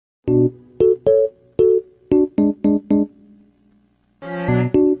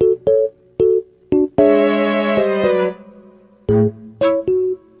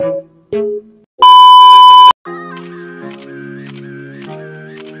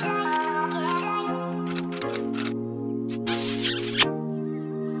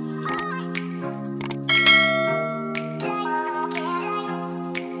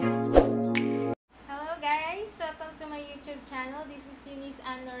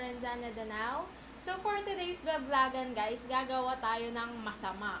Lorenzana Danao. So for today's vlog-vlogan guys, gagawa tayo ng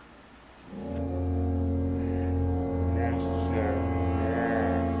masama.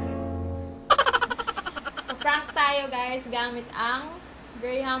 Prank tayo guys gamit ang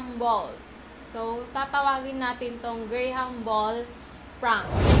Graham balls. So tatawagin natin tong Graham ball prank.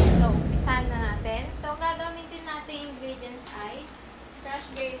 So umpisahan na natin. So gagamitin natin ingredients ay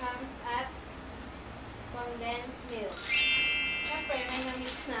crushed grahams at condensed milk. Siyempre may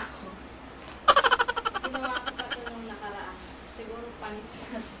na-mix na ako. Ginawa ko pa ito nung nakaraan. Siguro panis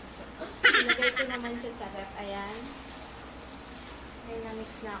na. Ilagay ko naman siya sa ref. Ayan. May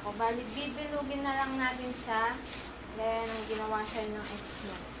na-mix na ako. Bali, bibilugin na lang natin siya. Gaya nang ginawa siya ng ex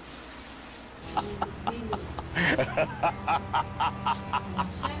mo. Bilog.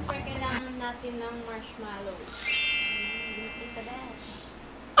 Siyempre, kailangan natin ng marshmallows. Binipita dash.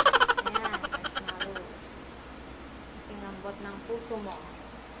 Ayan, marshmallows. Kasing lambot ng puso mo.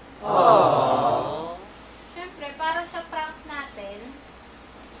 Aww. Siyempre, para sa prank natin,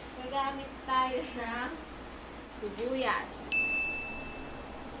 gagamit tayo ng sibuyas.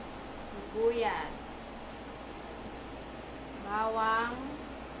 Sibuyas. Bawang.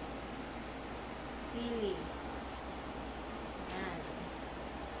 Sili. Ayan.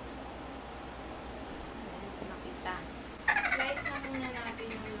 Ayan, nakita. Slice na muna natin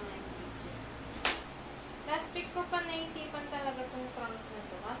yung mga ingredients. Last week ko pa naisipan talaga itong prank na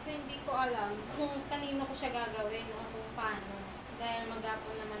to. Kaso hindi ko alam kung kanino ko siya gagawin o kung paano. Dahil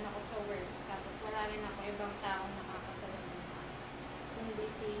mag-apon naman ako sa work. Tapos wala rin ako ibang taong nakakasalamuhan. Kundi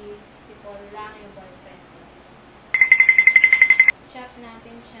si Paul lang yung boyfriend ko. Chop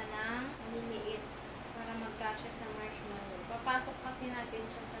natin siya ng maliliit para magkasya sa marshmallow. Papasok kasi natin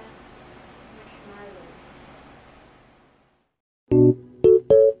siya sa marshmallow.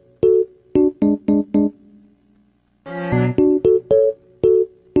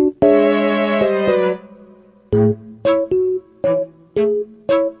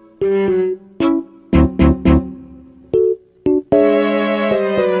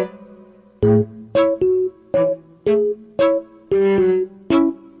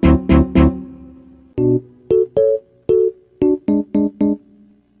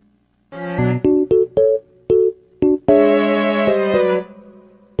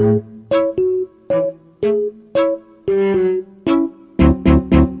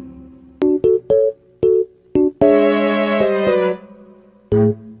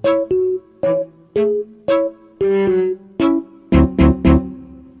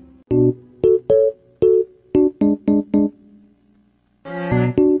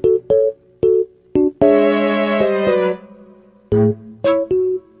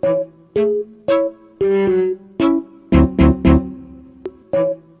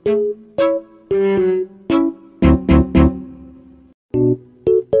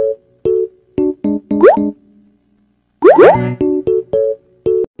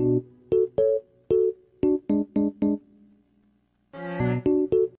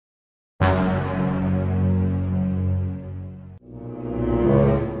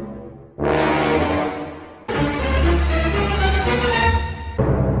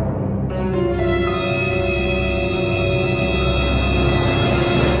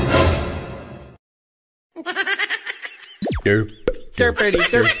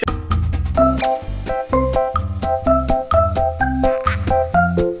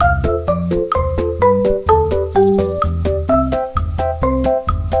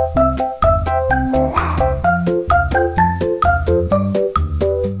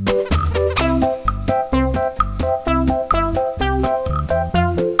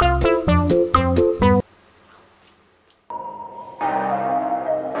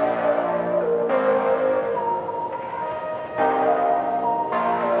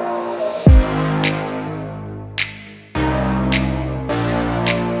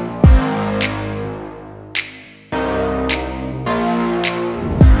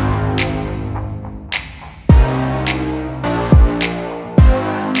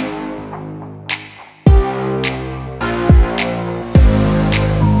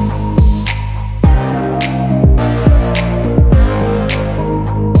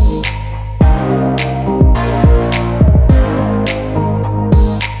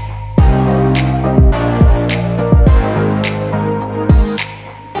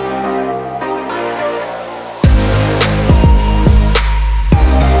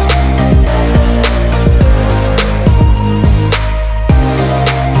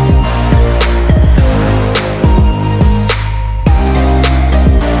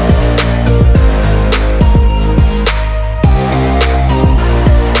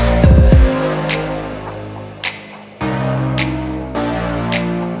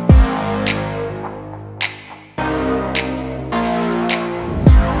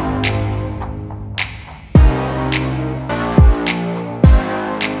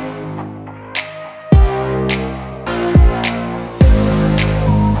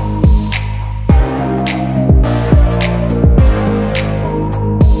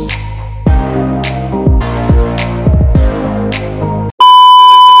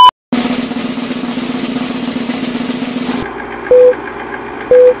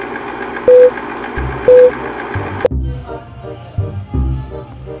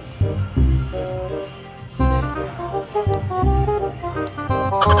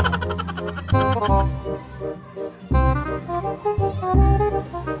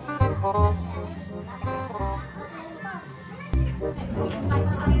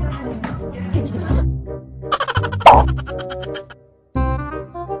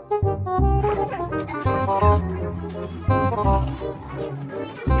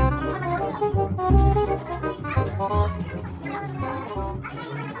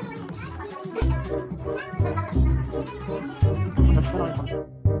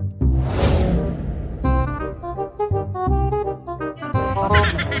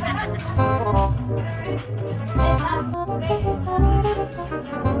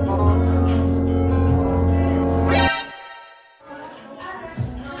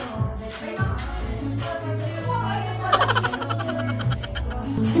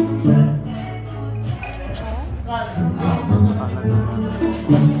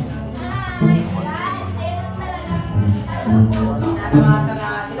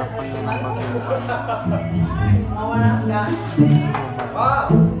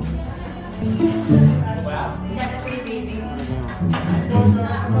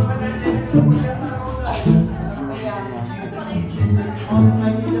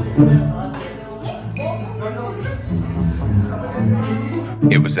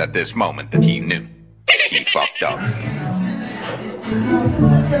 It was at this moment that he knew he fucked up.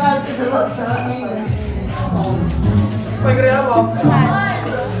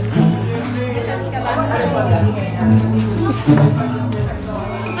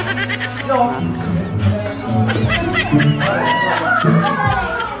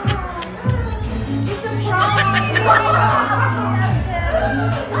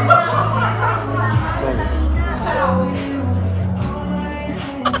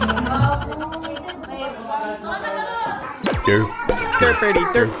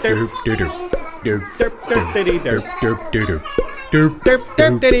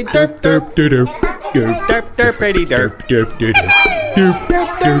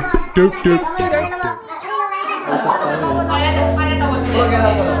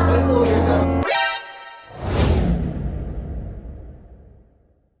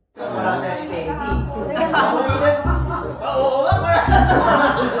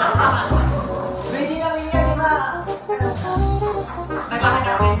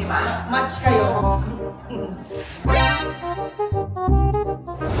 Match kayo.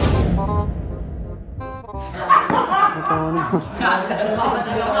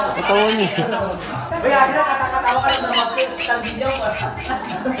 Katawa niya. Kaya sila katawa kayo na mag-video.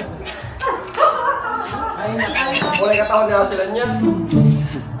 Mulai katawa na sila niya.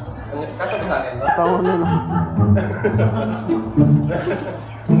 Kasya ba sa akin ba? Katawa na lang.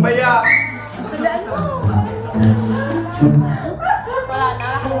 Baya!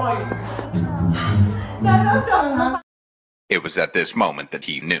 It was at this moment that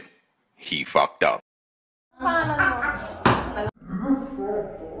he knew he fucked up.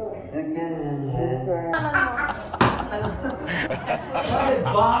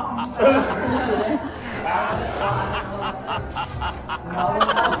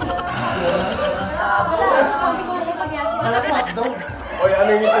 Oy,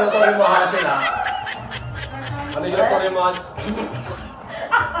 ano yung sinasorry mo hasil ha? Ano yung sinasorry mo hasil?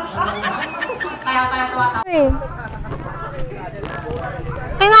 Kaya tumatawa.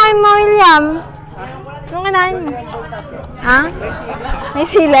 Kinain mo, William? Anong kinain mo? Ha? May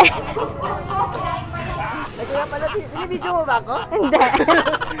sili. Binibidyo mo ba ako? Hindi.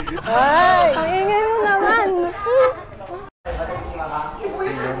 Ay! Ang ingay mo naman.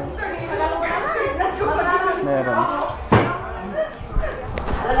 Meron.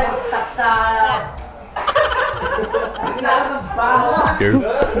 Nag-stop sa...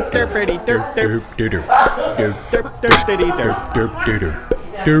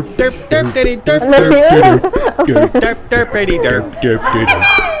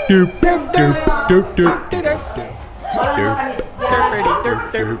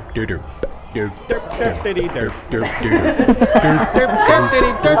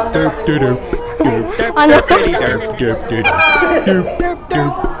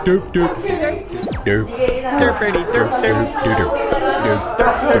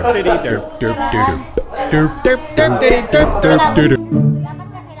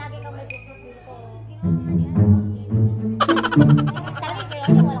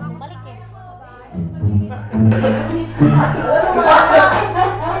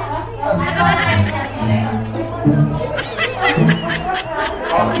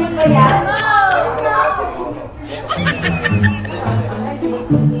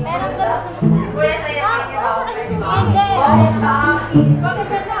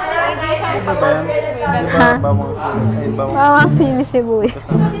 Bawang sili sibuyas.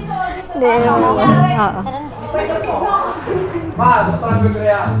 Hindi, oo. Ma, gusto lang yung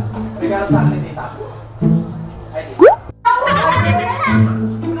kaya. Regalo sa akin, tita. Ay, tita.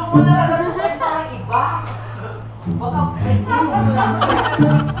 Nung una na lang sa parang iba. Baka may gym mo lang.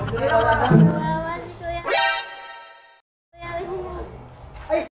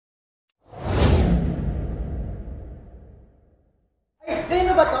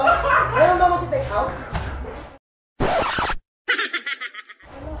 Kanino ba to? Meron ba mag-take out?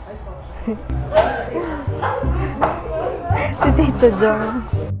 Si Tito. dito dyan.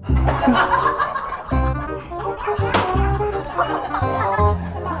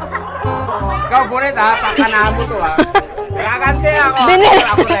 Ikaw, Bonnet, ha? Pakanahan mo to, ha? Nagagante ako. Binili.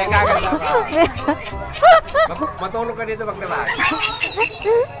 Ako na, nagagante ako. Matulog ka dito magdamag.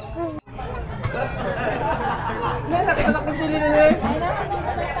 Nakalaking pili na niya.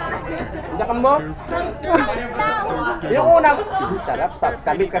 Diyan mo? Yung unang. Sarap,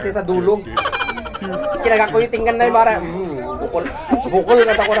 tabi kasi sa dulo. Kinaga ko yung tinggan na yung mara. Bukol. Bukol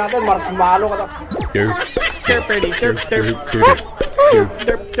na tako natin. Marshmallows ka tako.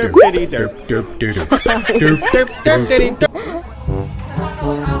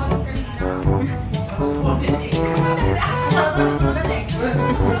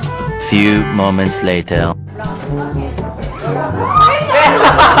 Few moments later.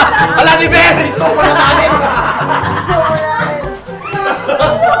 Ala ni Berry! Super na namin!